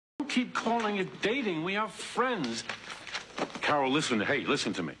Don't keep calling it dating. We are friends. Carol, listen. Hey,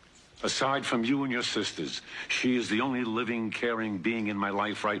 listen to me. Aside from you and your sisters, she is the only living, caring being in my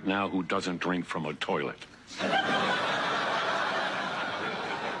life right now who doesn't drink from a toilet.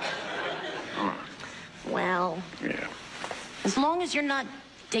 Well... Yeah. As long as you're not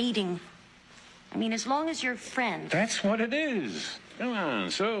dating. I mean, as long as you're friends. That's what it is. Come on.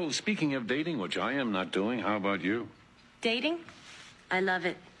 So, speaking of dating, which I am not doing, how about you? Dating? I love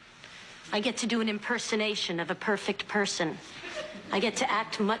it. I get to do an impersonation of a perfect person. I get to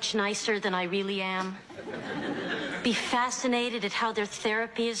act much nicer than I really am. Be fascinated at how their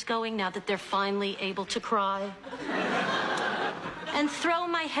therapy is going now that they're finally able to cry. And throw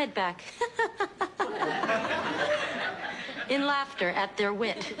my head back. In laughter at their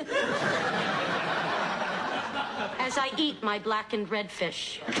wit. As I eat my blackened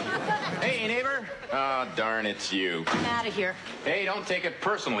redfish. Hey, neighbor. Oh, darn, it's you. I'm out of here. Hey, don't take it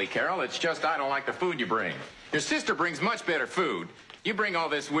personally, Carol. It's just I don't like the food you bring. Your sister brings much better food. You bring all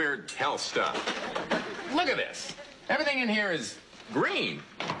this weird health stuff. Look at this. Everything in here is green.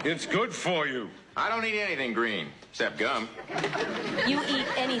 It's good for you. I don't eat anything green, except gum. You eat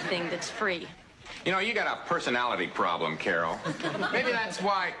anything that's free. You know, you got a personality problem, Carol. Maybe that's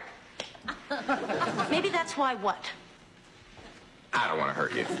why... Maybe that's why what? I don't want to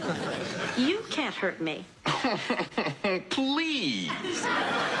hurt you. You can't hurt me. Please.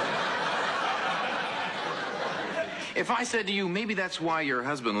 If I said to you, maybe that's why your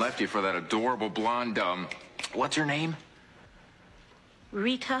husband left you for that adorable blonde, what's her name?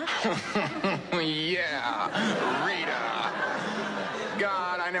 Rita? Yeah, Rita.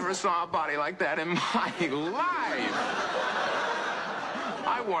 God, I never saw a body like that in my life.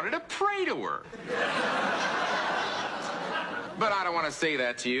 I wanted to pray to her. But I don't want to say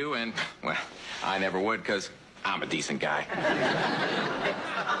that to you, and, well, I never would, because I'm a decent guy.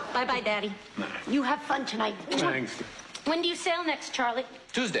 Bye-bye, Daddy. You have fun tonight. Thanks. When do you sail next, Charlie?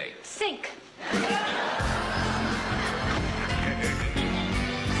 Tuesday. Sink.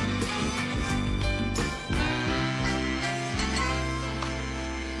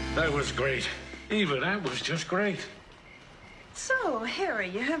 That was great. Eva, that was just great. So, Harry,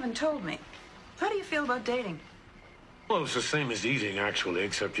 you haven't told me. How do you feel about dating? Well, it's the same as eating, actually,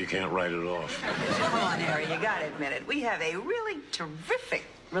 except you can't write it off. Come on, Harry, you gotta admit it. We have a really terrific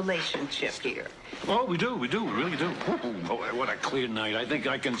relationship here. Oh, we do, we really do. Oh, boy, what a clear night. I think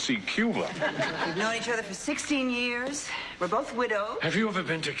I can see Cuba. We've known each other for 16 years. We're both widowed. Have you ever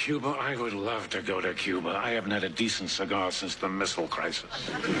been to Cuba? I would love to go to Cuba. I haven't had a decent cigar since the missile crisis.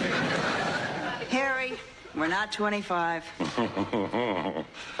 Harry, we're not 25.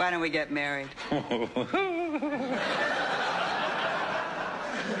 Why don't we get married?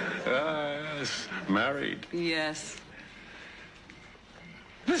 Yes, married. Yes.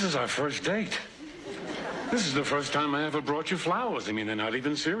 This is our first date. This is the first time I ever brought you flowers. I mean, they're not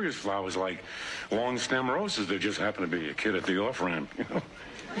even serious flowers like long stem roses. They just happen to be a kid at the off-ramp, you know.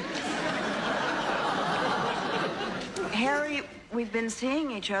 Harry, we've been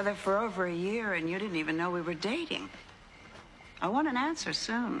seeing each other for over a year, and you didn't even know we were dating. I want an answer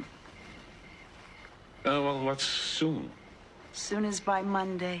soon. Well, what's soon? Soon as by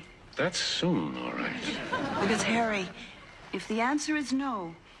Monday. That's soon, all right. Because, Harry, if the answer is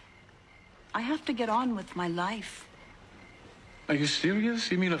no, I have to get on with my life. Are you serious?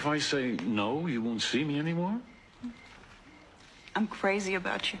 You mean if I say no, you won't see me anymore? I'm crazy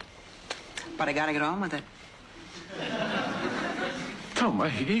about you, but I gotta get on with it. Oh,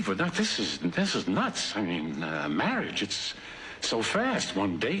 Eva, this is nuts. I mean, marriage, it's so fast.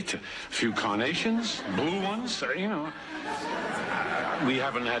 One date, a few carnations, blue ones, you know. We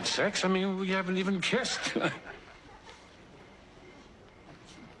haven't had sex. I mean, we haven't even kissed.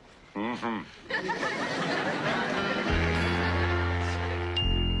 Mm-hmm.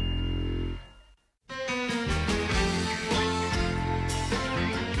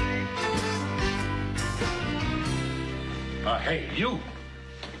 Hey, you.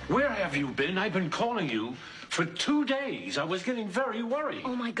 Where have you been? I've been calling you for 2 days. I was getting very worried.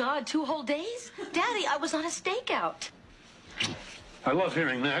 Oh, my God, 2 whole days? Daddy, I was on a stakeout. I love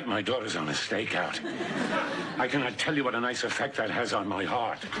hearing that. My daughter's on a stakeout. I cannot tell you what a nice effect that has on my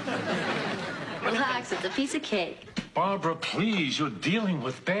heart. Relax, it's a piece of cake. Barbara, please, you're dealing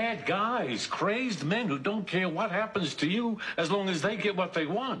with bad guys, crazed men who don't care what happens to you as long as they get what they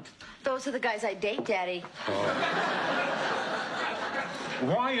want. Those are the guys I date, Daddy.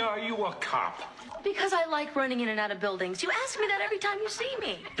 Why are you a cop? Because I like running in and out of buildings. You ask me that every time you see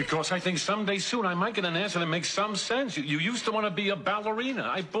me. Because I think someday soon I might get an answer that makes some sense. You used to want to be a ballerina.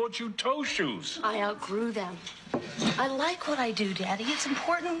 I bought you toe shoes. I outgrew them. I like what I do, Daddy. It's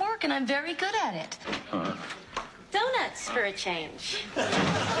important work, and I'm very good at it. Donuts for a change.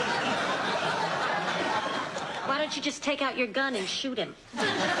 Why don't you just take out your gun and shoot him?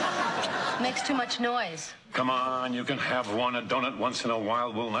 Makes too much noise. Come on, you can have one. A donut once in a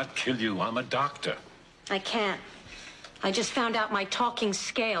while will not kill you. I'm a doctor. I can't. I just found out my talking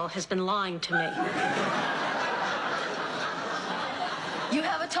scale has been lying to me. You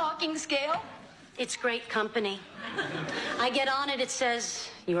have a talking scale? It's great company. I get on it, it says,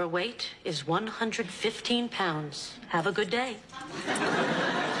 your weight is 115 pounds. Have a good day.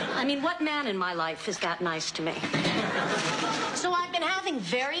 I mean, what man in my life is that nice to me? So I've been having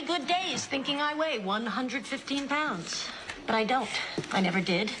very good days thinking I weigh 115 pounds. But I don't. I never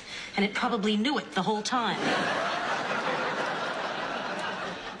did. And it probably knew it the whole time.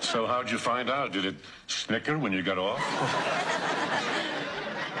 So how'd you find out? Did it snicker when you got off?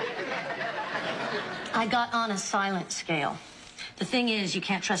 I got on a silent scale. The thing is, you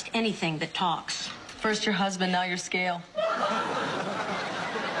can't trust anything that talks. First your husband, now your scale.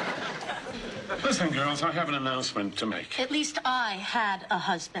 Listen, girls, I have an announcement to make. At least I had a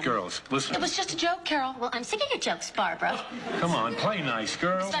husband. Girls, listen. It was just a joke, Carol. Well, I'm sick of your jokes, Barbara. Come on, play nice,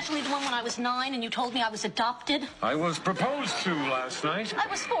 girl. Especially the one when I was 9 and you told me I was adopted. I was proposed to last night. I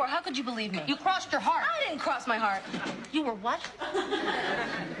was 4. How could you believe me? You crossed your heart. I didn't cross my heart. You were what?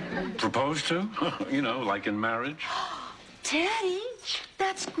 Proposed to? You know, like in marriage. Daddy,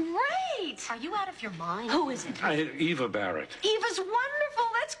 that's great. Are you out of your mind? Who is it? Eva Barrett. Eva's wonderful.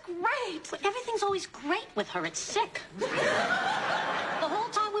 That's great. But everything's always great with her. It's sick. The whole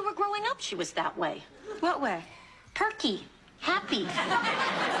time we were growing up, she was that way. What way? Perky. Happy.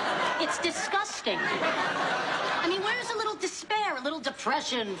 It's disgusting. I mean, where's a little despair, a little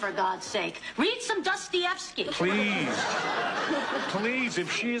depression, for God's sake? Read some Dostoevsky. Please. Please,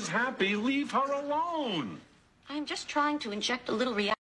 if she is happy, leave her alone. I'm just trying to inject a little reality.